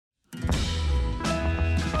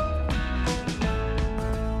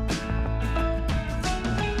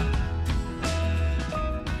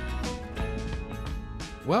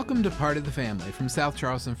Welcome to Part of the Family from South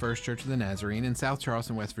Charleston First Church of the Nazarene in South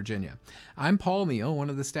Charleston, West Virginia. I'm Paul Neal, one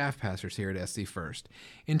of the staff pastors here at SC First.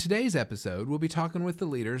 In today's episode, we'll be talking with the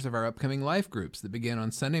leaders of our upcoming life groups that begin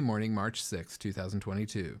on Sunday morning, March 6,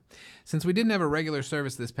 2022. Since we didn't have a regular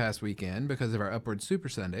service this past weekend because of our Upward Super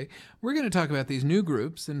Sunday, we're going to talk about these new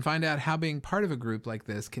groups and find out how being part of a group like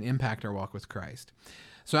this can impact our walk with Christ.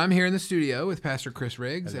 So I'm here in the studio with Pastor Chris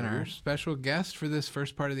Riggs, and our special guest for this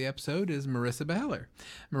first part of the episode is Marissa Beheller.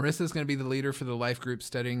 Marissa is going to be the leader for the life group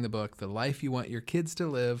studying the book, The Life You Want Your Kids to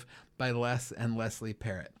Live by Les and Leslie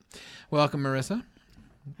Parrott. Welcome, Marissa.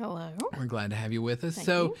 Hello. We're glad to have you with us. Thank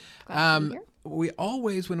so, you. Glad to be here. We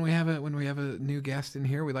always, when we have a new guest in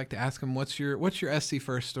here, we like to ask them, what's your SC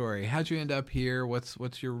First story? How'd you end up here? What's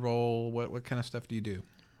your role? What kind of stuff do you do?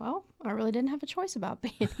 Well, I really didn't have a choice about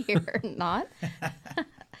being here or not.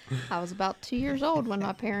 I was about 2 years old when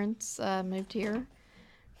my parents moved here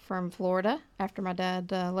from Florida after my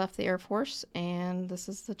dad left the Air Force, and this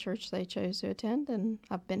is the church they chose to attend, and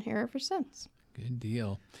I've been here ever since. Good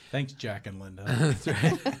deal. Thanks, Jack and Linda. That's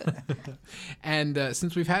right. And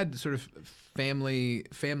since we've had sort of family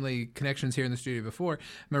connections here in the studio before,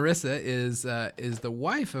 Marissa is the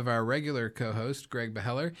wife of our regular co-host, Greg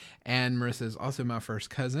Beheller, and Marissa is also my first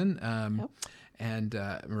cousin. Yep. And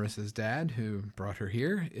Marissa's dad, who brought her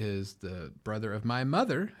here, is the brother of my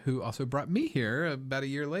mother, who also brought me here about a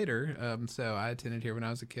year later. So I attended here when I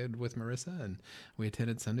was a kid with Marissa, and we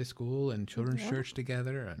attended Sunday school and children's church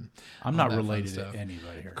together. And I'm not related to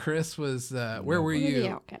anybody here. Chris was where were you? the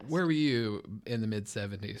outcast. Where were you in the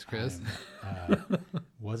mid-70s, Chris?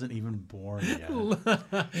 Wasn't even born yet.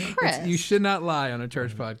 Chris, You should not lie on a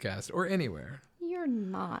church podcast or anywhere. you're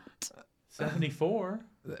not. 74.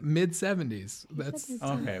 Mid-70s. That's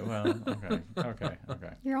Okay. Well. Okay.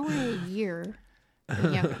 You're only a year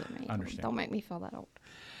younger than me. Understand. Don't make me feel that old.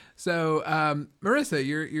 so. Marissa,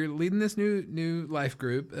 you're leading this new life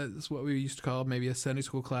group. It's what we used to call maybe a Sunday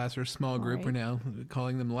school class or a small group. Right. We're now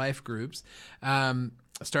calling them life groups.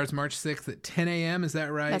 Starts March 6th at 10 a.m. Is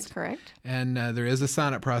that right? That's correct. And there is a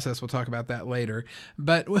sign-up process. We'll talk about that later.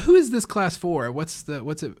 But who is this class for? What's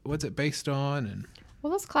it based on? And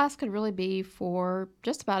Well, this class could really be for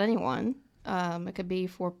just about anyone. It could be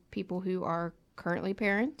for people who are currently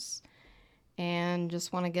parents and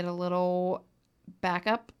just want to get a little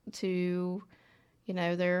backup to,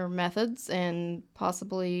 their methods and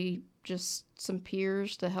possibly just some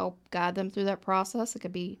peers to help guide them through that process. It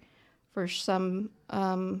could be for some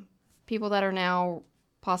people that are now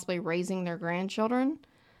possibly raising their grandchildren.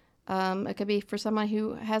 It could be for someone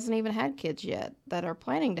who hasn't even had kids yet, that are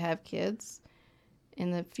planning to have kids in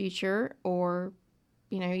the future, or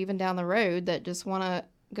even down the road, that just want to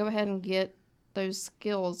go ahead and get those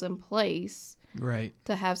skills in place right.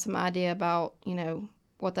 to have some idea about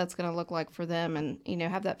what that's going to look like for them, and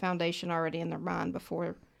have that foundation already in their mind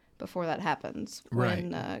before that happens. Right.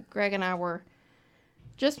 When Greg and I were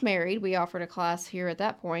just married, we offered a class here at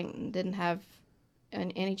that point and didn't have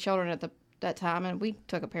any children at that time, and we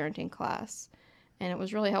took a parenting class. And it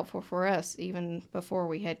was really helpful for us even before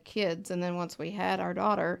we had kids. And then once we had our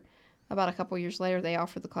daughter, about a couple years later, they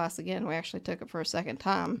offered the class again. We actually took it for a second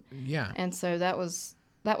time. Yeah. And so that was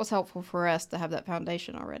helpful for us to have that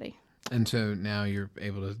foundation already. And so now you're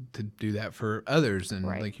able to do that for others. And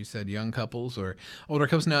Right. like you said, young couples or older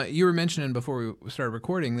couples. Now, you were mentioning before we started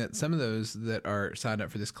recording that some of those that are signed up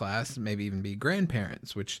for this class maybe even be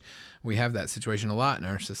grandparents, which we have that situation a lot in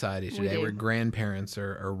our society today where grandparents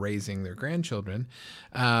are raising their grandchildren.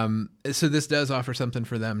 So this does offer something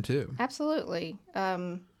for them too. Absolutely.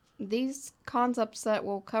 These concepts that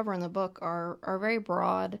we'll cover in the book are very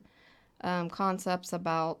broad concepts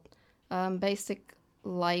about basic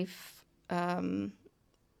life,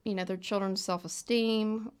 their children's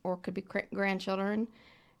self-esteem, or could be grandchildren,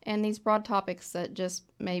 and these broad topics that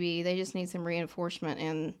they just need some reinforcement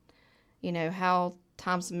in, how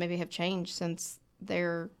times maybe have changed since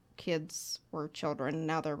their kids were children, and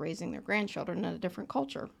now they're raising their grandchildren in a different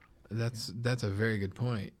culture. That's a very good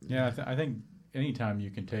point. Yeah, I think anytime you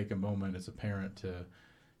can take a moment as a parent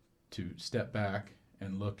to step back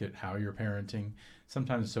and look at how you're parenting.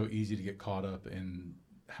 Sometimes it's so easy to get caught up in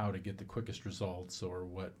how to get the quickest results or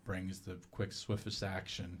what brings the swiftest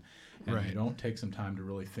action, and Right. you don't take some time to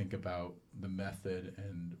really think about the method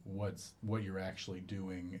and what you're actually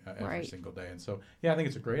doing every Right. single day. And so, I think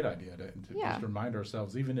it's a great idea to just remind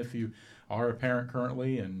ourselves, even if you are a parent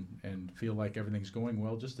currently and feel like everything's going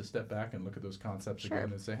well, just to step back and look at those concepts Sure.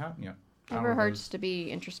 again and say, how Never are hurts those- to be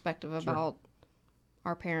introspective Sure. about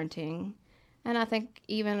our parenting. And I think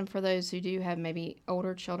even for those who do have maybe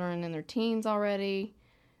older children in their teens already,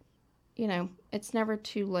 it's never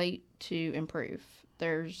too late to improve.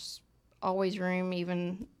 there's always room.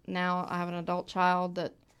 Even now, I have an adult child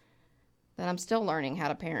that I'm still learning how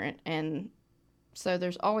to parent. And so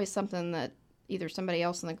there's always something that either somebody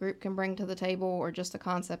else in the group can bring to the table or just a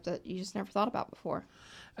concept that you just never thought about before.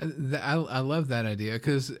 I love that idea,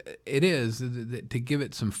 because it is to give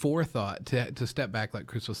it some forethought, to step back, like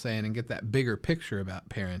Chris was saying, and get that bigger picture about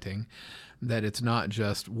parenting, that it's not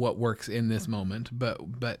just what works in this moment, but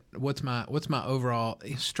what's my overall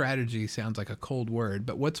strategy. Sounds like a cold word,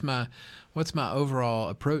 but what's my overall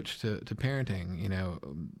approach to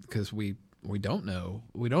parenting, because we don't know.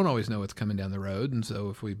 We don't always know what's coming down the road. And so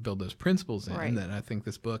if we build those principles in, right, that I think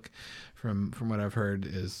this book, from what I've heard,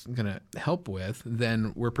 is going to help with,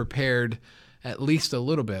 then we're prepared at least a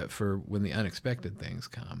little bit for when the unexpected things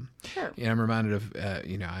come. Sure. I'm reminded of,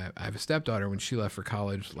 I have a stepdaughter. When she left for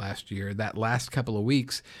college last year, that last couple of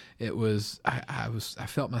weeks, it was, I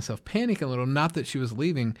felt myself panic a little, not that she was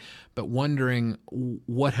leaving, but wondering,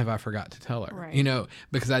 what have I forgot to tell her? Right.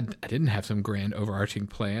 Because I didn't have some grand overarching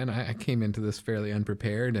plan. I came into this fairly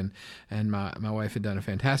unprepared, and my wife had done a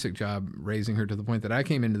fantastic job raising her to the point that I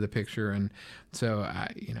came into the picture. And so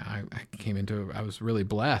I was really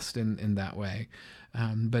blessed in that way.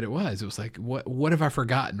 But it was like, what have I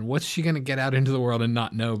forgotten? What's she going to get out into the world and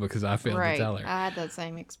not know because I failed to tell her? I had that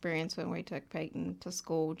same experience when we took Peyton to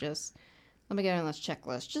school. Just let me go on this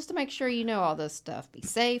checklist just to make sure you know all this stuff. Be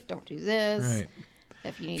safe. Don't do this. Right.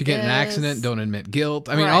 If you get in an accident, don't admit guilt.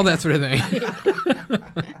 I mean, all that sort of thing.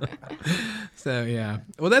 So, yeah.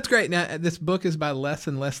 Well, that's great. Now, this book is by Les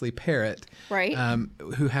and Leslie Parrott, right?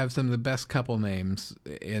 Who have some of the best couple names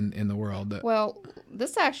in the world. Well,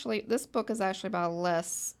 this book is actually by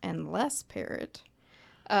Les and Les Parrott.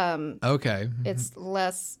 Okay. It's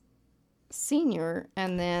Les Senior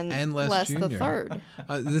and then Les Jr. the third.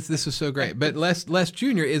 This is so great. But Les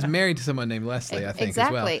Jr. is married to someone named Leslie, I think,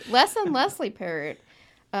 exactly. as well. Les and Leslie Parrott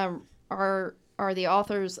are the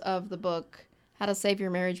authors of the book How to Save Your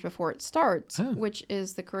Marriage Before It Starts, which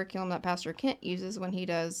is the curriculum that Pastor Kent uses when he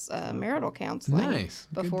does marital counseling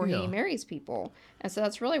before he marries people. And so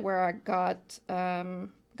that's really where I got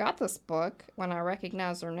this book, when I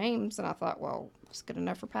recognized their names, and I thought, well, it's good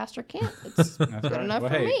enough for Pastor Kent. It's good enough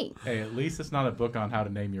for me. Hey, at least it's not a book on how to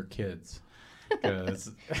name your kids. Les,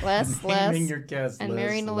 your kids, and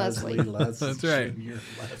marrying a Leslie. That's right.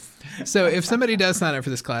 So if somebody does sign up for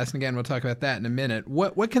this class, and again, we'll talk about that in a minute,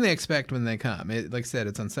 what can they expect when they come? Like I said,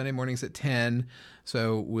 it's on Sunday mornings at 10.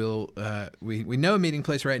 So we know a meeting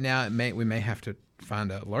place right now. We may have to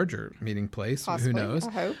find a larger meeting place. Possibly, who knows?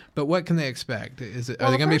 I hope. But what can they expect? Are they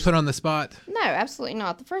going to be put on the spot? No, absolutely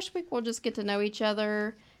not. The first week we'll just get to know each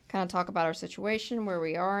other, kind of talk about our situation, where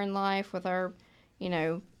we are in life with our,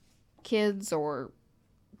 kids or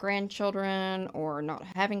grandchildren or not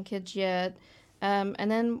having kids yet. And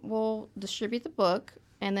then we'll distribute the book.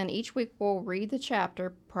 And then each week we'll read the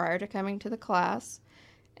chapter prior to coming to the class.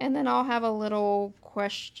 And then I'll have a little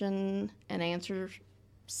question and answer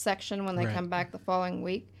section when they come back the following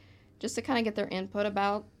week, just to kind of get their input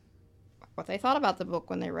about what they thought about the book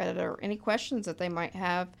when they read it, or any questions that they might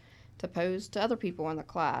have to pose to other people in the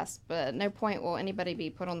class. But at no point will anybody be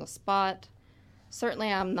put on the spot.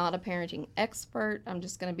 Certainly, I'm not a parenting expert. I'm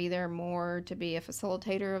just going to be there more to be a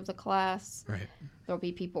facilitator of the class. Right. There'll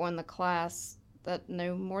be people in the class that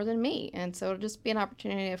know more than me. And so it'll just be an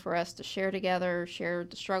opportunity for us to share together, share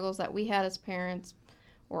the struggles that we had as parents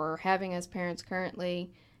or having as parents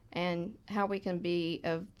currently, and how we can be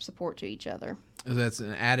of support to each other. That's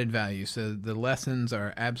an added value. So the lessons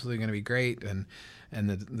are absolutely going to be great, and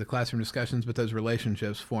the classroom discussions, but those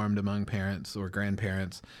relationships formed among parents or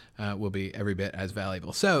grandparents will be every bit as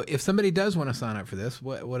valuable. So if somebody does want to sign up for this,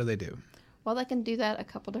 what do they do? Well, they can do that a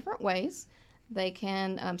couple different ways. They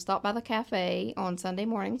can stop by the cafe on Sunday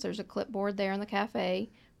mornings. There's a clipboard there in the cafe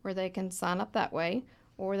where they can sign up that way,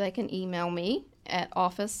 or they can email me at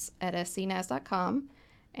office@scnas.com,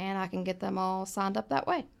 and I can get them all signed up that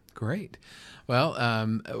way. Great. Well,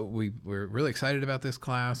 we're really excited about this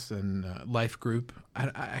class and life group.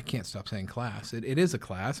 I can't stop saying class. It is a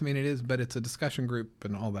class. I mean, it is, but it's a discussion group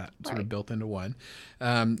and all that sort of built into one.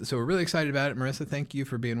 So we're really excited about it. Marissa, thank you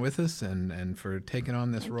for being with us and for taking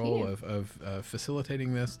on this role of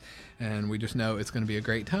facilitating this. And we just know it's going to be a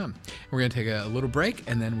great time. We're going to take a little break,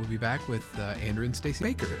 and then we'll be back with Andrew and Stacy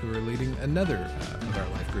Baker, who are leading another of our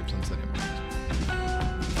life groups on Sunday mornings.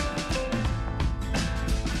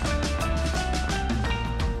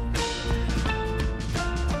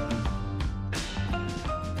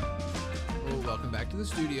 To the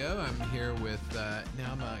studio. I'm here with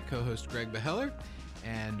now my co-host Greg Beheller,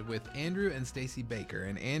 and with Andrew and Stacy Baker.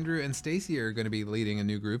 And Andrew and Stacy are going to be leading a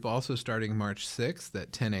new group, also starting March 6th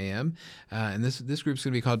at 10 a.m. And this group's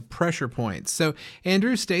going to be called Pressure Points. So,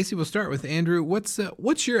 Andrew, Stacy, we'll start with Andrew.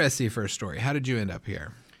 What's your SC First story? How did you end up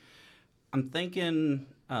here? I'm thinking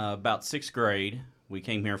about 6th grade. We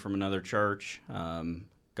came here from another church,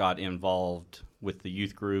 got involved with the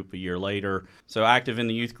youth group a year later. So active in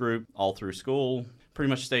the youth group all through school, pretty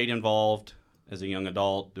much stayed involved as a young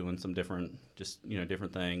adult, doing some different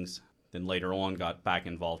things. Then later on got back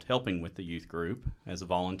involved helping with the youth group as a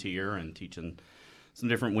volunteer and teaching some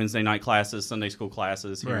different Wednesday night classes, Sunday school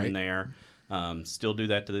classes here and there. Still do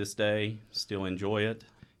that to this day, still enjoy it.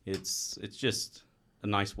 It's just a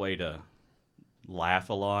nice way to laugh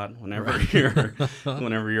a lot whenever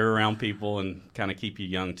you're around people and kind of keep you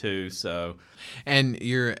young too. So, and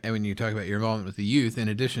when you talk about your involvement with the youth, in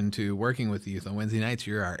addition to working with the youth on Wednesday nights,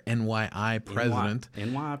 you're our NYI president.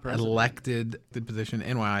 NYI president. Elected the position.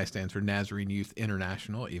 NYI stands for Nazarene Youth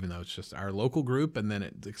International, even though it's just our local group, and then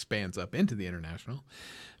it expands up into the international.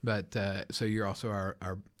 But so you're also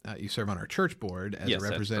our you serve on our church board as a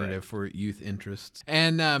representative for youth interests.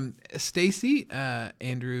 And Stacy,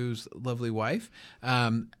 Andrew's lovely wife,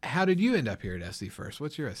 how did you end up here at SC First?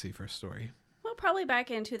 What's your SC First story? Well, probably back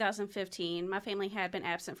in 2015, my family had been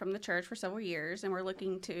absent from the church for several years, and we're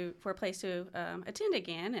looking for a place to attend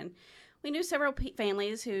again. And we knew several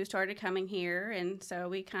families who started coming here, and so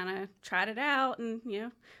we kind of tried it out, and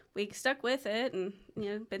we stuck with it, and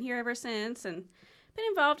been here ever since, and been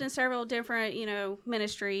involved in several different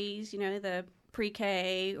ministries, the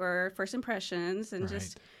pre-K or First Impressions, and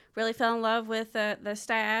just really fell in love with the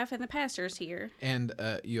staff and the pastors here. And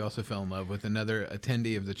you also fell in love with another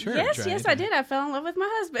attendee of the church, right? Yes, I did. I fell in love with my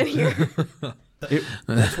husband here.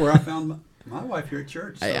 That's where I found my wife here at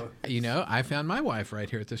church. So. I found my wife right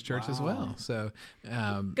here at this church as well. So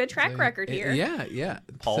good track record here. Yeah.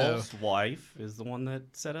 Paul's wife is the one that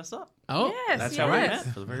set us up. Oh, yes, that's how we met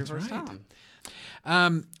for the very first time.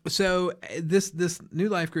 So this new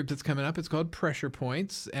life group that's coming up, it's called Pressure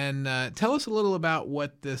Points, and tell us a little about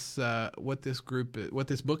what this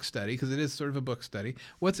book study, because it is sort of a book study.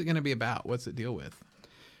 What's it going to be about? What's it deal with?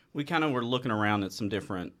 We kind of were looking around at some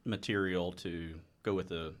different material to go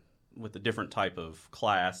with a different type of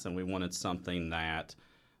class, and we wanted something that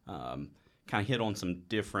kind of hit on some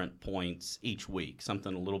different points each week,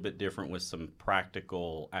 something a little bit different with some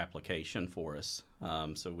practical application for us.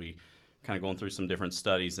 So we kind of going through some different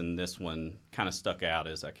studies, and this one kind of stuck out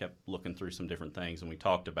as I kept looking through some different things, and we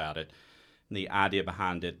talked about it. And the idea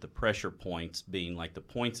behind it, the pressure points being like the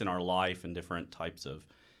points in our life and different types of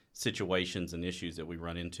situations and issues that we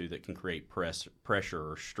run into that can create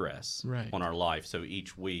pressure or stress on our life. So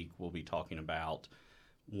each week we'll be talking about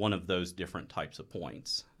one of those different types of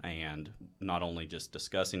points, and not only just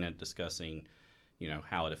discussing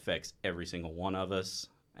how it affects every single one of us,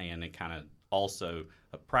 and it kind of also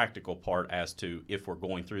a practical part as to if we're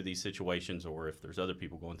going through these situations or if there's other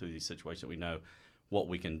people going through these situations, we know what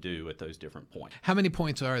we can do at those different points. How many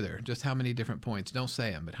points are there? Just how many different points? Don't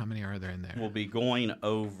say them, but how many are there in there? We'll be going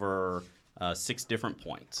over 6 different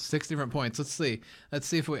points. 6 different points. Let's see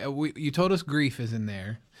if you told us grief is in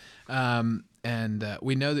there. And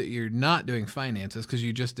we know that you're not doing finances because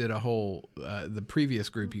you just did a whole, the previous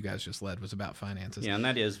group you guys just led was about finances. Yeah, and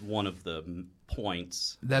that is one of the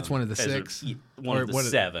points. That's one of the 6? One of the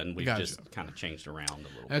 7. We've just kind of changed around a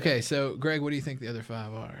little bit. Okay, so Greg, what do you think the other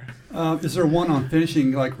 5 are? Is there one on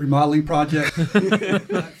finishing remodeling projects?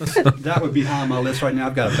 That would be high on my list right now.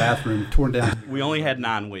 I've got a bathroom torn down. We only had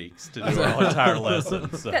 9 weeks to do our entire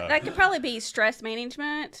lesson. So. That could probably be stress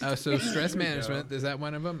management. Oh, so stress management, is that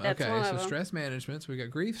one of them? That's okay, one so of them. Stress management. So we got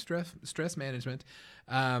grief, stress management,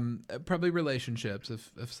 probably relationships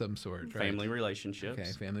of some sort, right? Family relationships.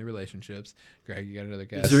 Okay, family relationships. Greg, you got another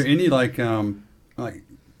guess? Is there any like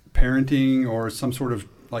parenting or some sort of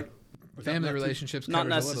family relationships? Not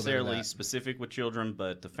necessarily specific with children,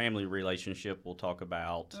 but the family relationship we'll talk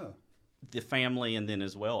about the family, and then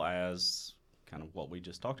as well as kind of what we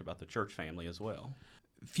just talked about, the church family as well.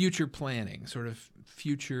 Future planning, sort of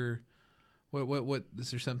future. What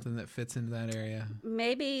is there something that fits into that area?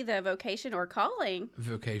 Maybe the vocation or calling.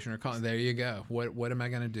 Vocation or calling. There you go. What am I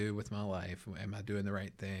going to do with my life? Am I doing the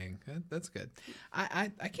right thing? That's good.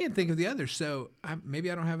 I can't think of the others. So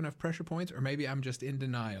maybe I don't have enough pressure points, or maybe I'm just in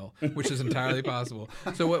denial, which is entirely possible.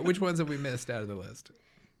 So which ones have we missed out of the list?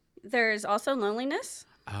 There's also loneliness.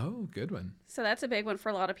 Oh, good one. So that's a big one for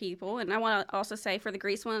a lot of people. And I want to also say for the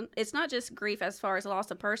grief one, it's not just grief as far as a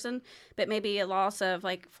loss of person, but maybe a loss of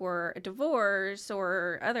for a divorce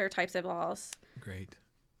or other types of loss. Great.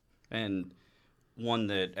 And one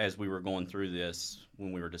that, as we were going through this,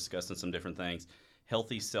 when we were discussing some different things,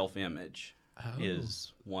 healthy self-image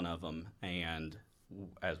is one of them. And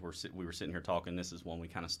as we were sitting here talking, this is one we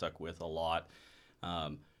kind of stuck with a lot.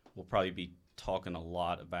 We'll probably be talking a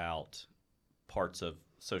lot about parts of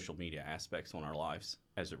social media aspects on our lives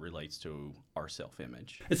as it relates to our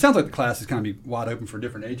self-image. It sounds like the class is going to be wide open for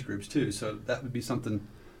different age groups too, so that would be something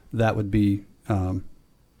that would be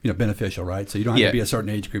beneficial, right? So you don't have to be a certain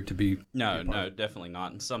age group to be. No, definitely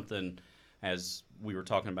not. And something, as we were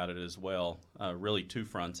talking about it as well, really two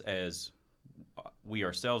fronts. As we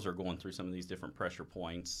ourselves are going through some of these different pressure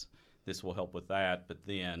points, this will help with that. But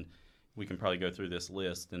then we can probably go through this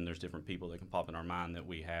list, and there's different people that can pop in our mind that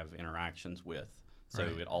we have interactions with. So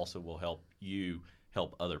It also will help you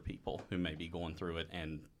help other people who may be going through it,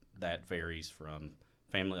 and that varies from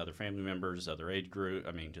other family members, other age group.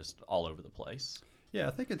 I mean, just all over the place. Yeah,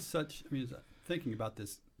 I think it's such. I mean, thinking about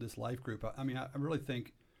this life group, I really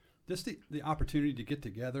think just the opportunity to get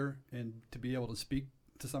together and to be able to speak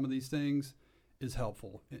to some of these things is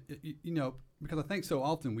helpful. Because I think so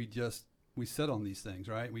often we sit on these things,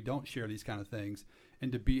 right? We don't share these kind of things,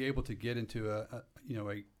 and to be able to get into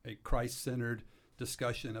a Christ-centered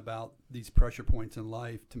discussion about these pressure points in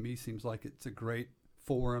life, to me seems like it's a great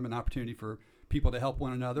forum and opportunity for people to help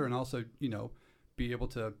one another, and also be able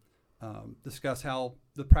to discuss how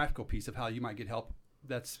the practical piece of how you might get help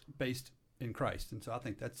that's based in Christ. And so I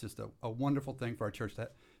think that's just a wonderful thing for our church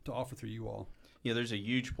to offer through you all. Yeah, there's a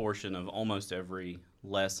huge portion of almost every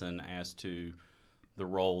lesson as to the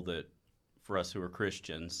role that for us who are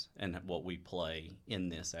Christians and what we play in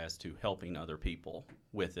this as to helping other people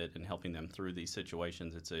with it and helping them through these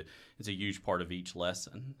situations. It's a huge part of each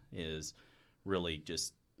lesson is really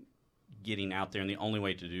just getting out there. And the only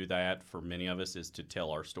way to do that for many of us is to tell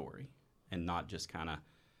our story and not just kind of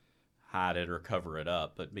hide it or cover it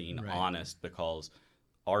up, but being honest, because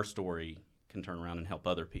our story can turn around and help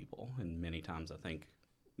other people. And many times I think,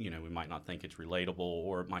 we might not think it's relatable,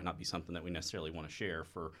 or it might not be something that we necessarily want to share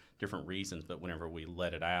for different reasons. But whenever we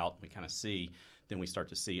let it out, we kind of then we start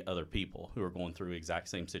to see other people who are going through exact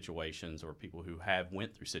same situations, or people who have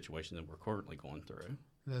went through situations that we're currently going through.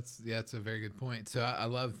 That's a very good point. So I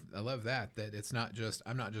love that it's not just,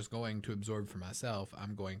 I'm not just going to absorb for myself.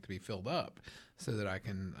 I'm going to be filled up so that I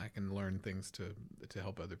can learn things to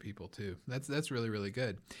help other people too. That's really, really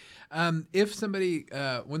good. If somebody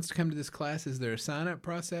wants to come to this class, is there a sign-up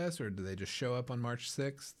process, or do they just show up on March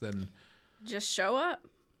 6th? Then just show up.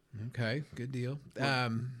 Okay, good deal. Go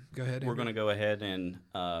ahead. We're going to go ahead and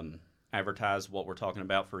advertise what we're talking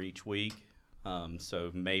about for each week.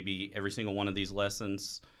 So maybe every single one of these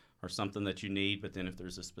lessons are something that you need, but then if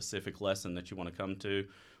there's a specific lesson that you want to come to,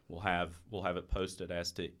 we'll have it posted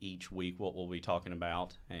as to each week what we'll be talking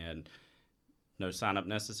about, and no sign up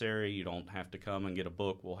necessary. You don't have to come and get a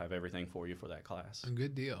book. We'll have everything for you for that class. A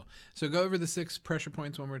good deal. So go over the 6 pressure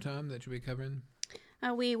points one more time that you'll be covering.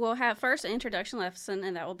 We will have first an introduction lesson,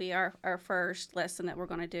 and that will be our first lesson that we're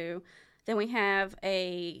going to do. Then we have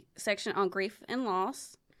a section on grief and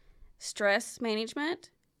loss, stress management,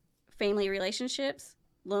 family relationships,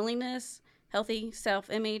 loneliness, healthy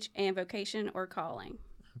self-image, and vocation or calling.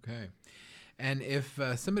 Okay. And if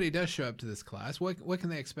somebody does show up to this class, what can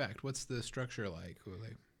they expect? What's the structure like?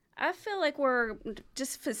 I feel like we're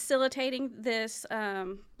just facilitating this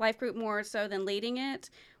life group more so than leading it.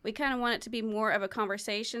 We kind of want it to be more of a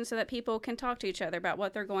conversation so that people can talk to each other about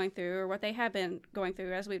what they're going through or what they have been going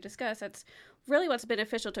through, as we've discussed. That's really what's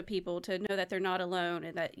beneficial to people, to know that they're not alone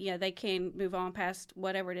and that they can move on past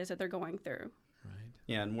whatever it is that they're going through. Right.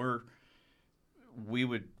 Yeah, and we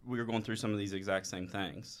were going through some of these exact same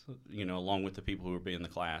things, along with the people who will be in the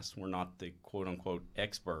class. We're not the quote-unquote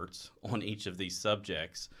experts on each of these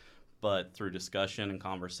subjects, but through discussion and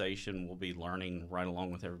conversation, we'll be learning right along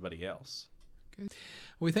with everybody else. Good.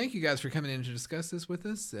 Well, we thank you guys for coming in to discuss this with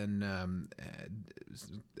us. And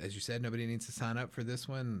as you said, nobody needs to sign up for this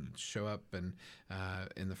one. Show up and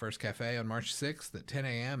in the First Cafe on March 6th at 10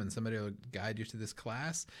 a.m. and somebody will guide you to this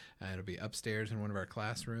class. It'll be upstairs in one of our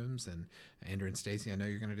classrooms. And Andrew and Stacy, I know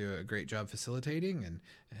you're going to do a great job facilitating, and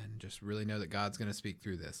just really know that God's going to speak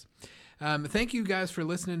through this. Thank you guys for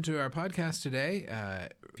listening to our podcast today.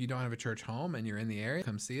 If you don't have a church home and you're in the area,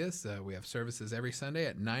 come see us. We have services every Sunday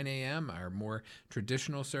at 9 a.m., our more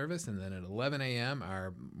traditional service, and then at 11 a.m.,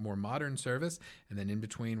 our more modern service. And then in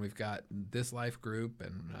between, we've got this life group,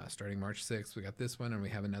 and starting March 6th, we got this one, and we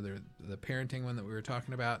have the parenting one that we were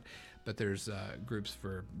talking about. But there's groups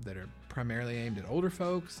that are primarily aimed at older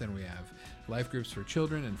folks, and we have life groups for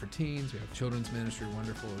children and for teens. We have children's ministry,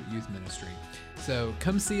 wonderful youth ministry. So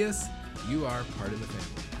come see us. You are part of the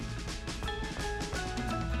family.